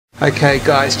Okay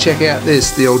guys, check out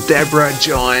this, the Aldabra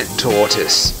giant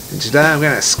tortoise. And today I'm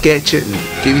going to sketch it and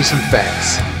give you some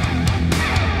facts.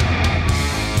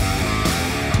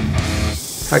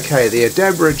 Okay, the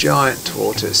Aldabra giant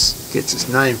tortoise gets its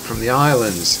name from the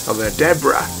islands of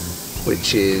Aldabra,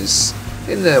 which is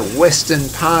in the western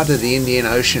part of the Indian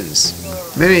Oceans.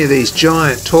 Many of these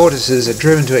giant tortoises are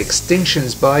driven to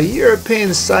extinctions by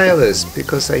European sailors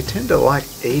because they tend to like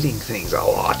eating things a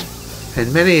lot.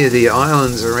 And many of the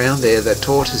islands around there, the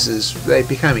tortoises, they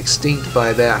became extinct by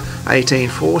about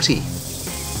 1840.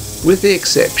 With the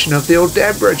exception of the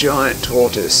Aldabra giant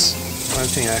tortoise. One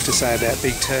thing I have to say about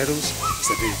big turtles is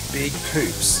they do big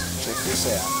poops. Check this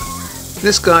out.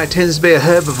 This guy tends to be a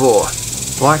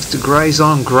herbivore, likes to graze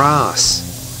on grass.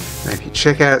 Now if you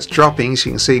check out its droppings,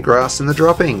 you can see grass in the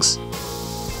droppings.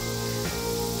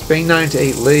 It's been known to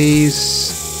eat leaves,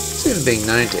 it's even been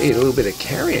known to eat a little bit of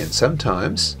carrion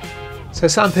sometimes. So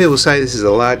some people say this is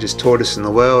the largest tortoise in the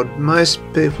world. Most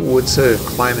people would sort of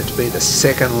claim it to be the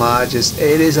second largest.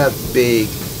 It is a big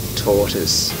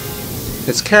tortoise.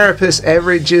 Its carapace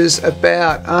averages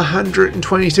about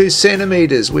 122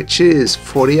 centimetres, which is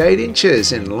 48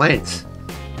 inches in length.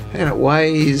 And it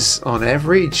weighs, on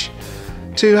average,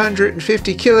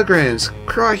 250 kilograms.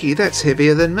 Crikey, that's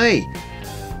heavier than me,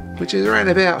 which is around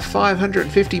about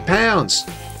 550 pounds.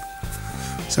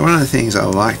 So one of the things I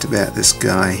liked about this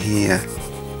guy here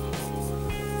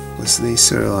was these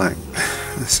sort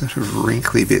of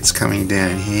wrinkly bits coming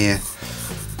down here.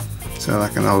 So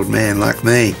like an old man like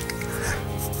me.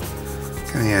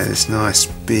 Coming out of this nice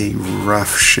big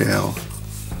rough shell.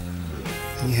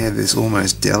 And you have this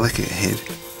almost delicate head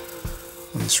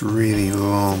on this really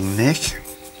long neck.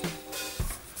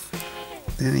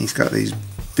 Then he's got these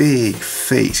big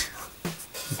feet.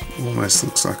 Almost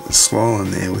looks like it's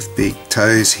swollen there with big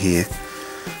toes here.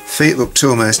 Feet look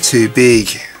almost too big.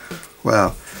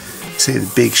 Well, you see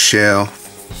the big shell,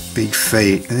 big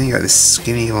feet, and then you got this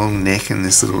skinny long neck and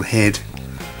this little head.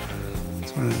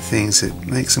 It's one of the things that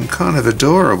makes them kind of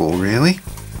adorable, really.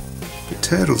 But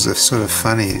turtles are sort of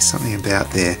funny. There's something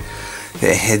about their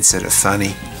heads that are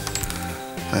funny.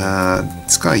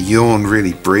 This guy yawned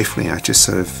really briefly. I just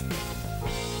sort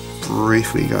of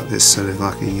briefly got this sort of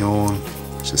like a yawn.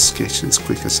 Just sketch it as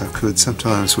quick as I could.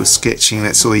 Sometimes with sketching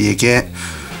that's all you get.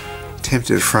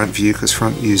 Tempted front view because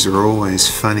front views are always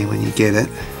funny when you get it.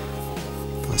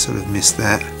 But I sort of missed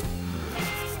that.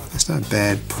 There's no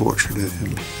bad portrait of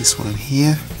him. This one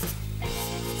here.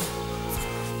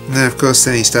 And then of course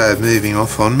then he started moving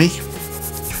off on me.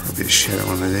 Throw a bit of shadow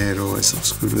under there. It always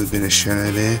looks good with a bit of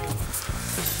shadow there.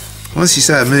 Once he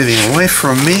started moving away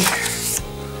from me,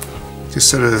 just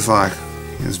sort of like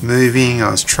it was moving, I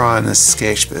was trying to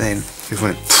sketch, but then it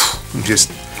went and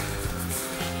just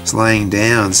was laying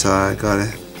down, so I got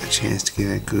a chance to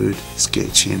get a good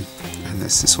sketch in, and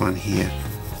that's this one here.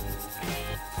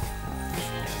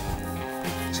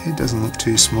 His head doesn't look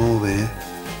too small there.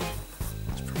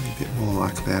 It's probably a bit more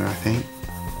like that, I think.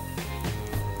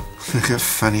 Look how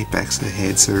funny backs of the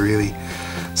heads are really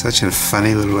such a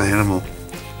funny little animal.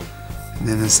 And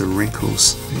then there's the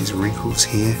wrinkles, these wrinkles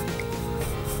here.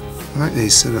 I like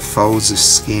these sort of folds of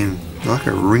skin, like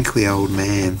a wrinkly old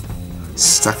man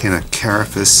stuck in a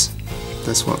carapace.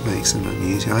 That's what makes them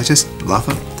amusing. I just love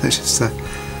them. They're just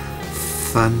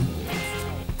fun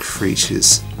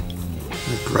creatures.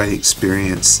 A great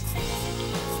experience.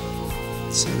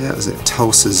 So that was at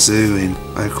Tulsa Zoo in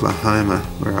Oklahoma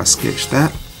where I sketched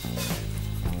that.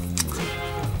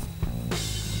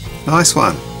 Nice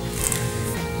one.